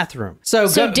the bathroom. So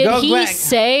did he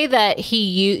say that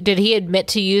did he admit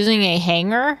to using a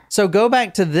hanger? So go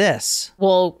back to this.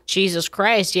 Well, Jesus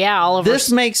Christ, yeah, all of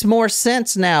this makes more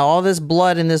sense now. All this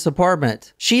blood in this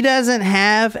apartment. She doesn't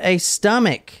have a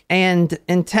stomach and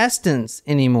intestines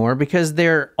anymore because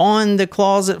they're on the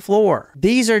closet floor.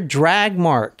 These are drag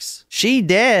marks. She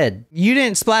dead. You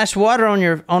didn't splash water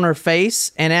on her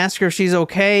face and ask her if she's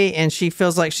okay and she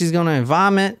feels like she's going to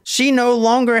vomit. She no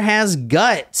longer has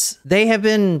guts. They have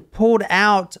been pulled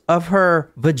out of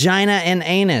her vagina and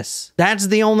anus. That's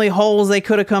the only holes they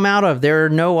could have come out of. There are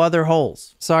no other holes.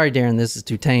 Sorry, Darren, this is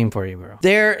too tame for you, bro.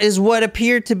 There is what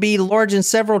appeared to be large and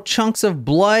several chunks of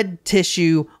blood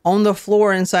tissue on the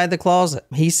floor inside the closet.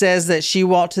 He says that she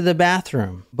walked to the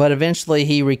bathroom, but eventually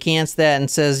he recants that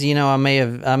and says, you know, I may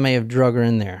have drug her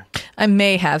in there. I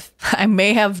may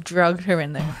have drugged her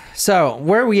in there. So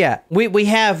where are we at? We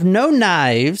have no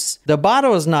knives. The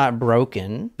bottle is not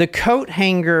broken. The coat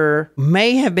hanger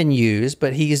may have been used,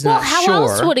 but he's not sure. How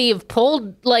else would he have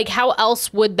pulled? Like, how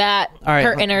else would that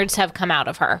her innards have come out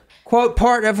of her? Quote,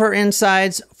 part of her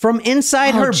insides from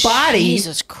inside her body.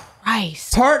 Jesus Christ.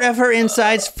 Part of her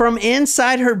insides from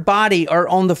inside her body are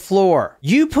on the floor.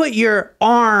 You put your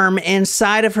arm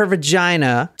inside of her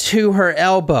vagina to her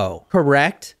elbow,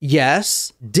 correct?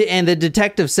 Yes. And the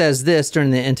detective says this during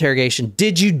the interrogation.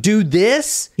 Did you do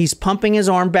this? He's pumping his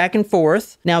arm back and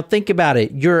forth. Now think about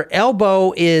it. Your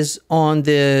elbow is on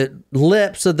the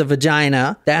lips of the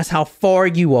vagina. That's how far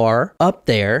you are up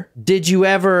there. Did you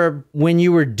ever, when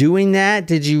you were doing that,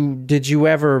 did you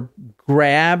ever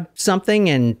grab something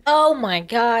and oh my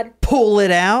god, pull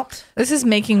it out? This is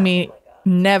making me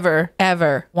never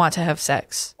ever want to have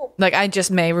sex. Like, I just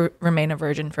may remain a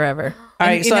virgin forever. All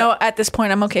right, so you know, at this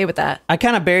point, I'm okay with that. I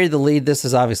kind of buried the lead. This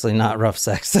is obviously not rough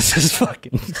sex. This is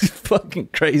fucking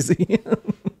crazy.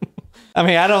 I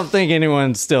mean, I don't think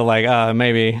anyone's still like,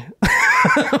 maybe,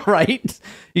 right?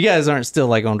 You guys aren't still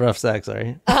like on rough sex, are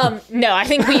you? No, I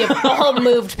think we have all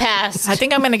moved past. I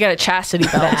think I'm going to get a chastity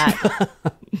belt.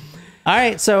 All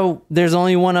right, so there's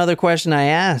only one other question I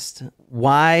asked.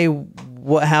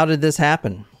 How did this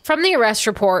happen? From the arrest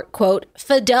report, quote,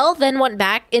 Fidel then went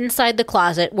back inside the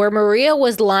closet where Maria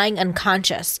was lying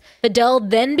unconscious. Fidel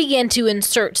then began to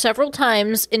insert several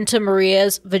times into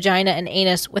Maria's vagina and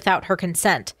anus without her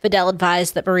consent. Fidel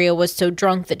advised that Maria was so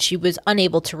drunk that she was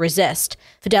unable to resist.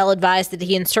 Fidel advised that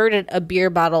he inserted a beer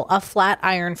bottle, a flat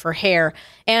iron for hair,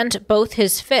 and both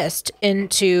his fist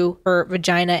into her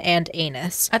vagina and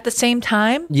anus. At the same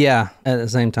time? Yeah, at the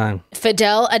same time.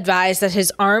 Fidel advised that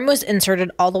his arm was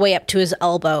inserted all the way up to his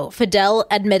elbow. Fidel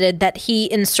admitted that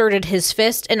he inserted his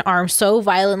fist and arm so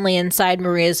violently inside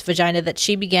Maria's vagina that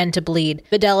she began to bleed.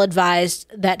 Fidel advised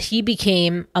that he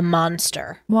became a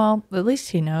monster. Well, at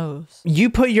least he knows. You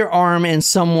put your arm in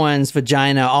someone's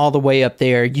vagina all the way up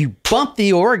there, you bump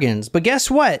the organs, but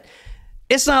guess what?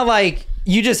 It's not like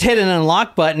you just hit an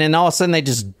unlock button and all of a sudden they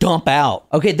just dump out.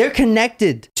 Okay, they're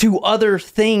connected to other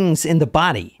things in the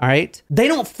body, all right? They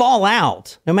don't fall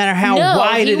out, no matter how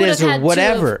wide it is or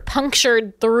whatever.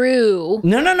 Punctured through.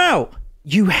 No.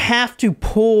 You have to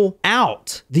pull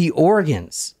out the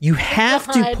organs. You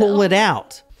have to pull it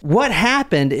out. What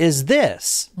happened is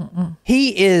this.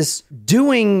 He is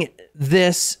doing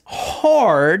this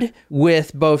hard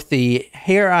with both the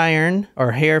hair iron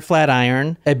or hair flat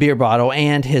iron, a beer bottle,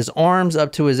 and his arms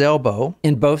up to his elbow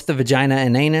in both the vagina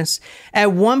and anus.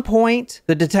 At one point,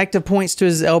 the detective points to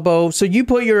his elbow. So you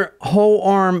put your whole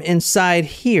arm inside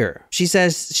here. She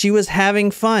says she was having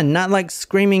fun, not like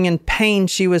screaming in pain.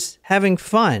 She was having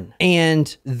fun.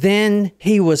 And then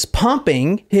he was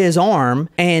pumping his arm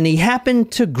and he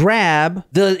happened to grab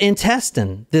the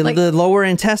intestine, the lower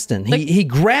intestine. He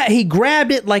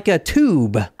grabbed it like a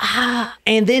tube.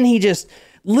 And then he just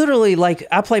literally, like,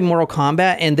 I play Mortal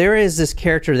Kombat and there is this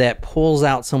character that pulls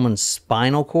out someone's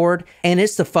spinal cord and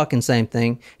it's the fucking same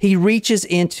thing. He reaches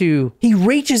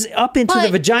up into the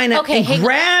vagina and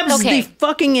grabs the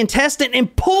fucking intestine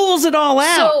and pulls it all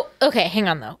out. So, okay, hang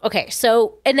on though. Okay,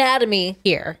 so anatomy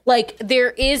here. Like,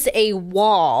 there is a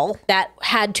wall that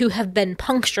had to have been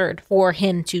punctured for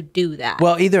him to do that.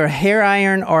 Well, either a hair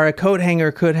iron or a coat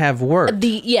hanger could have worked.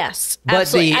 Yes,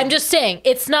 absolutely. I'm just saying,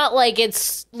 it's not like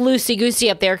it's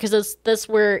loosey-goosey up there because that's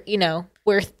where,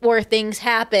 where things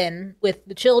happen with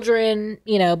the children,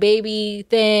 baby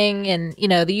thing and,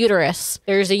 the uterus.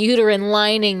 There's a uterine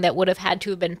lining that would have had to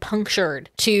have been punctured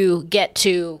to get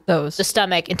to the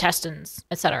stomach, intestines,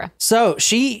 etc. So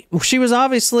she was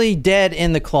obviously dead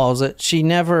in the closet. She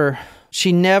never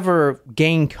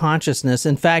gained consciousness.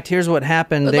 In fact, here's what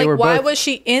happened. But why was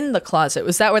she in the closet?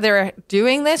 Was that where they were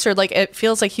doing this? Or it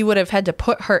feels like he would have had to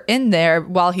put her in there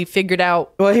while he figured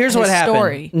out here's what happened.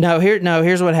 Story.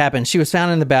 Here's what happened. She was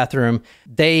found in the bathroom.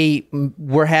 They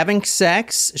were having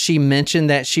sex. She mentioned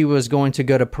that she was going to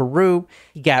go to Peru.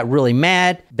 He got really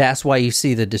mad. That's why you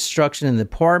see the destruction in the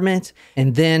apartment.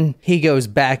 And then he goes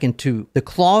back into the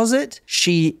closet.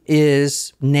 She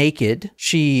is naked.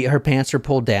 Her pants are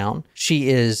pulled down. She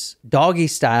is doggy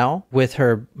style with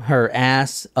her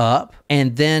ass up.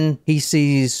 And then he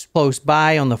sees close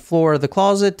by on the floor of the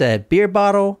closet a beer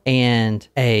bottle and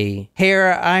a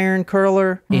hair iron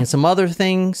curler and some other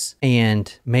things.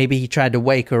 And maybe he tried to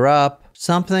wake her up.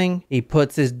 Something. He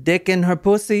puts his dick in her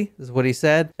pussy, is what he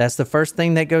said. That's the first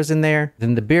thing that goes in there.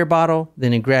 Then the beer bottle.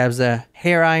 Then he grabs a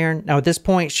hair iron. Now, at this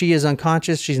point, she is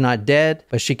unconscious. She's not dead,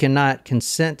 but she cannot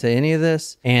consent to any of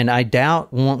this. And I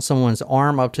doubt want someone's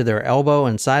arm up to their elbow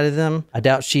inside of them. I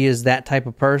doubt she is that type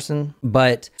of person.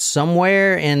 But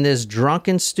somewhere in this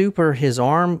drunken stupor, his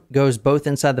arm goes both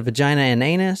inside the vagina and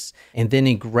anus. And then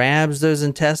he grabs those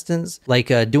intestines, like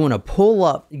doing a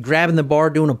pull-up, grabbing the bar,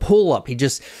 doing a pull-up. He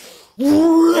just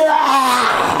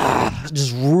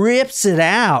rips it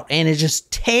out and it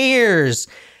just tears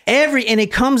and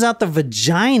it comes out the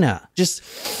vagina.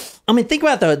 Think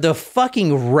about the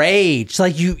fucking rage.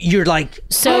 Like you're like,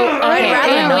 so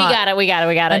okay, we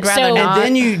got it. So and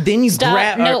then you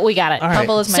grab. No, we got it. Right.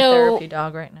 Bubble is my therapy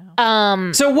dog right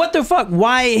now. So what the fuck?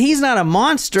 Why he's not a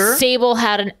monster? Sable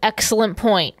had an excellent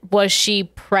point. Was she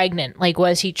pregnant?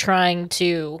 Was he trying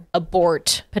to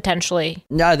abort potentially?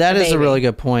 No, that is a really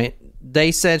good point.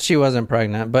 They said she wasn't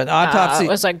pregnant, but autopsy... It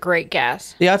was a great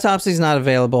guess. The autopsy's not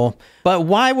available. But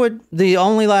why would... The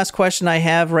only last question I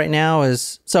have right now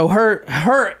is... So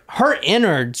her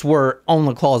innards were on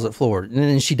the closet floor, and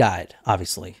then she died,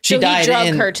 obviously. She died. He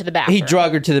drug her to the bathroom. He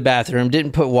drug her to the bathroom,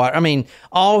 didn't put water...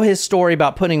 all his story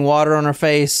about putting water on her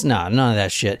face, none of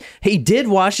that shit. He did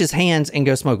wash his hands and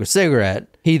go smoke a cigarette.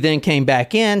 He then came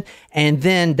back in, and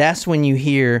then that's when you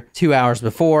hear 2 hours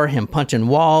before him punching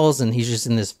walls, and he's just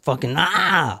in this fucking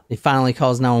He finally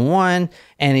calls 911,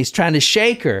 and he's trying to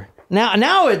shake her.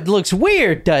 Now it looks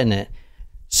weird, doesn't it?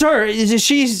 Sir, is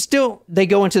she still... They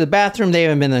go into the bathroom. They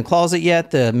haven't been in the closet yet.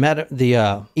 The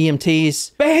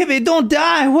EMTs. Baby, don't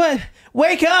die. What?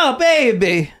 Wake up,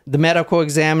 baby. The medical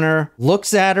examiner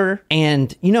looks at her,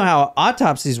 and you know how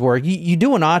autopsies work. You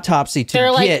do an autopsy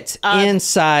to get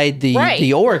inside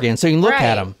the organ so you can look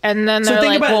at them. And then they're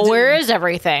like, well, where is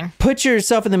everything? Put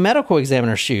yourself in the medical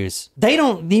examiner's shoes. They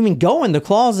don't even go in the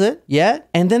closet yet.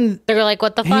 And then they're like,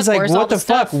 what the fuck? He's like, what the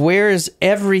fuck? Where is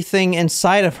everything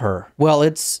inside of her? Well,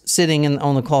 it's sitting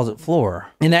on the closet floor.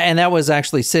 And that was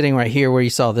actually sitting right here where you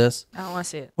saw this. I don't want to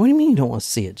see it. What do you mean you don't want to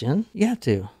see it, Jen? You have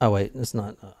to. Oh, wait. It's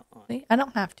not. See? I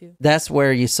don't have to. That's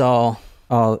where you saw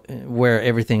where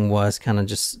everything was, kind of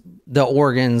just the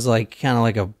organs, kind of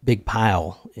like a big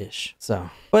pile-ish. So,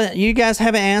 but you guys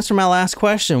haven't answered my last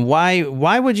question.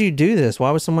 Why would you do this? Why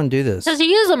would someone do this? Because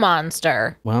he is a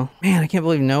monster. Well, man, I can't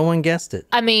believe no one guessed it.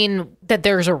 That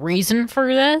there's a reason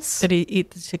for this. Did he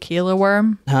eat the tequila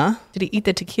worm? Huh? Did he eat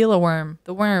the tequila worm?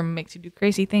 The worm makes you do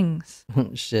crazy things.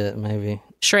 Shit, maybe.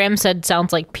 Shram said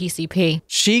sounds like PCP.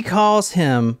 She calls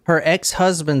him her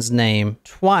ex-husband's name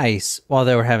twice while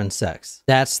they were having sex.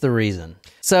 That's the reason.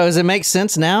 So does it make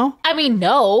sense now?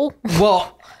 No.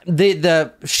 Well,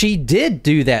 she did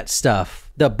do that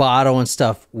stuff, the bottle and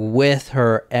stuff, with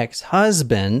her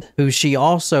ex-husband, who she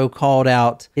also called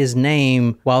out his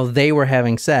name while they were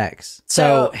having sex.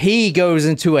 So he goes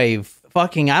into a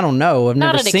fucking, I don't know. I've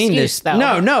never seen this.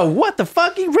 Though. No. What the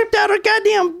fuck? He ripped out her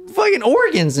goddamn fucking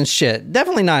organs and shit.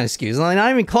 Definitely not an excuse.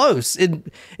 Not even close. If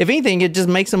anything, it just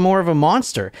makes him more of a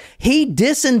monster. He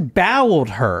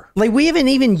disemboweled her. We haven't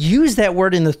even used that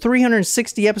word in the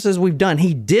 360 episodes we've done.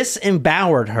 He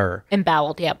disemboweled her.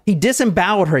 Emboweled, yep. He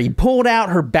disemboweled her. He pulled out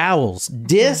her bowels.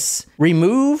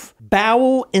 Remove,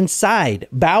 bowel, inside.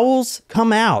 Bowels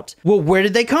come out. Well, where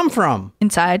did they come from?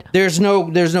 Inside. There's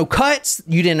no cuts.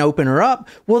 You didn't open her up.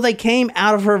 Well, they came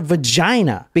out of her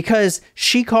vagina because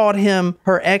she called him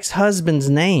her ex-husband's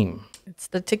name. It's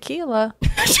the tequila.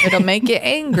 It'll make you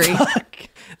angry.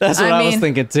 That's what I was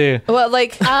thinking too. Well,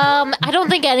 I don't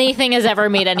think anything has ever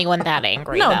made anyone that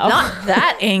angry. No, though. not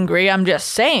that angry. I'm just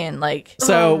saying,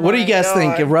 So, what do you guys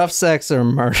think? Rough sex or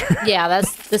murder? Yeah,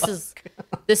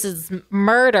 this this is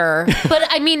murder. But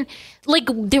I mean, like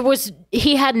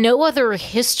he had no other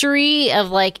history of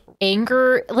like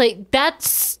anger. Like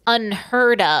that's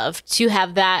unheard of to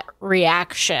have that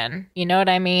reaction. You know what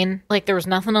I mean? Like there was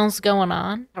nothing else going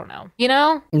on. I don't know. You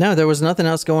know? No, there was nothing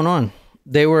else going on.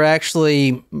 They were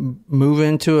actually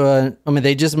moving to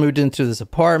they just moved into this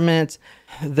apartment.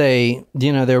 They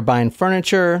were buying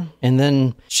furniture, and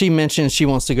then she mentions she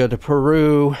wants to go to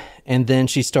Peru, and then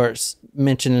she starts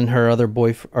mentioning her other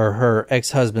boyfriend or her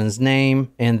ex-husband's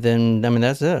name, and then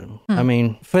that's it.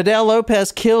 Fidel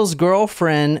Lopez kills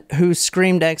girlfriend who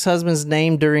screamed ex-husband's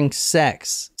name during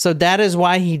sex. So that is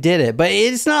why he did it. But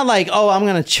it's not like, oh, I'm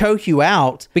gonna choke you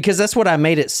out, because that's what I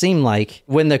made it seem like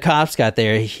when the cops got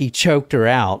there. He choked her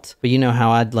out. But you know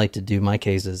how I'd like to do my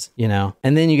cases,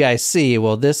 and then you guys see,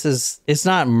 well, it's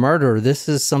not murder, this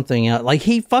is something else. Like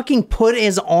he fucking put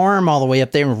his arm all the way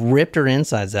up there and ripped her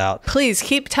insides out. Please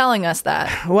keep telling us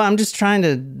that. Well, I'm just trying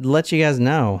to let you guys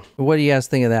know. What do you guys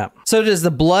think of that? So does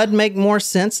the blood make more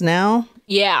sense now?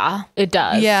 Yeah, it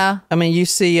does. Yeah. I mean, you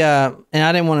see, and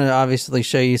I didn't want to obviously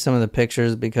show you some of the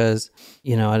pictures because,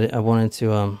 I wanted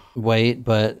to wait,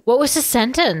 but... What was his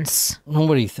sentence?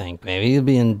 What do you think, baby? He'll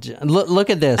be in... Look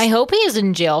at this. I hope he is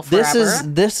in jail forever.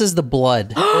 This is the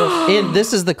blood.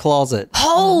 This is the closet.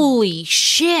 Holy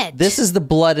shit. This is the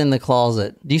blood in the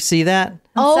closet. Do you see that?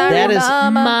 Oh, that is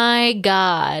my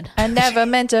God. I never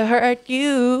meant to hurt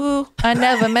you. I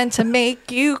never meant to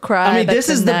make you cry. I mean, this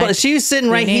is the blood. She was sitting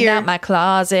right here. Out my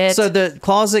closet. So the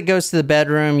closet goes to the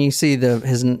bedroom. You see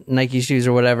his Nike shoes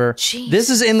or whatever. Jeez. This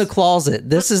is in the closet.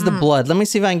 This is the blood. Let me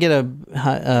see if I can get a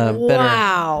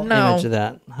better image of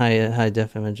that. High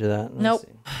def image of that. Nope.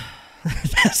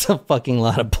 That's a fucking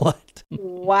lot of blood.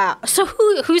 Wow. So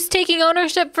who's taking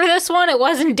ownership for this one? It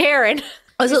wasn't Darren.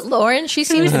 Was it Lauren? She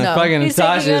seems to know. Fucking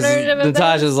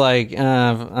Natasha's like,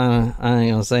 I ain't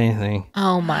gonna say anything.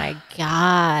 Oh my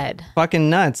God. Fucking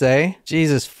nuts, eh?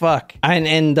 Jesus fuck.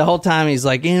 And the whole time he's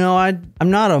like,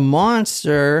 I'm not a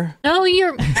monster. No,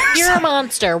 you're a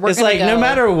monster. It's like, no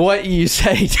matter what you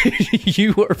say, dude,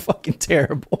 you are fucking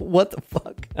terrible. What the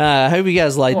fuck? I hope you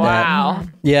guys like that. Wow.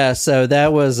 Yeah, so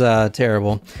that was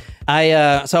terrible.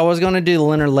 I was going to do the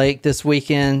Leonard Lake this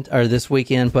weekend,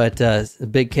 but a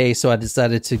big case, so I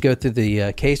decided to go through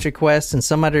the case requests, and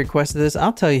somebody requested this.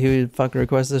 I'll tell you who fucking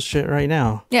requested this shit right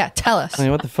now. Yeah, tell us. I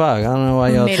mean, what the fuck? I don't know why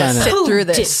y'all trying to sit through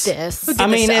this. Who did this? I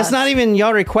mean, it's not even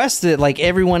y'all requested it. Like,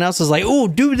 everyone else is like, oh,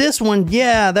 do this one.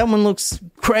 Yeah, that one looks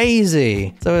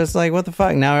crazy. So it's like, what the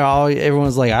fuck? Now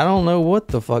everyone's like, I don't know what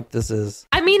the fuck this is.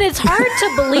 I mean, it's hard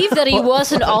to believe that he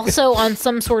wasn't also on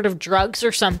some sort of drugs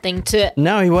or something to...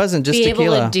 No, he wasn't. Just be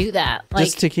tequila. Able to do that.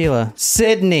 Just tequila.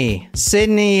 Sydney,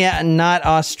 not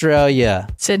Australia.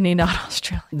 Sydney, not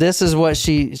Australia. This is what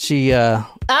she there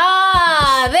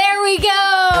we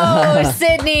go.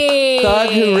 Sydney. Thug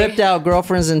who ripped out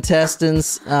girlfriend's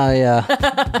intestines. Oh, yeah.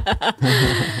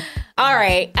 All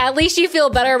right. At least you feel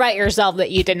better about yourself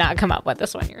that you did not come up with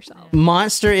this one yourself.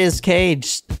 Monster is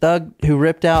caged. Thug who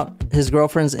ripped out his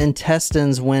girlfriend's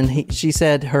intestines when she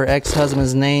said her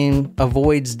ex-husband's name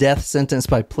avoids death sentence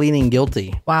by pleading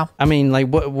guilty. Wow. I mean, like,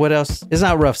 what else? It's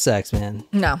not rough sex, man.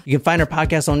 No. You can find our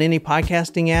podcast on any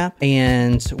podcasting app,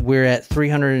 and we're at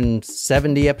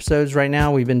 370 episodes right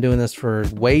now. We've been doing this for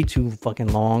way too fucking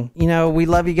long. We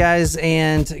love you guys,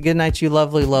 and good night, you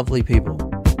lovely, lovely people.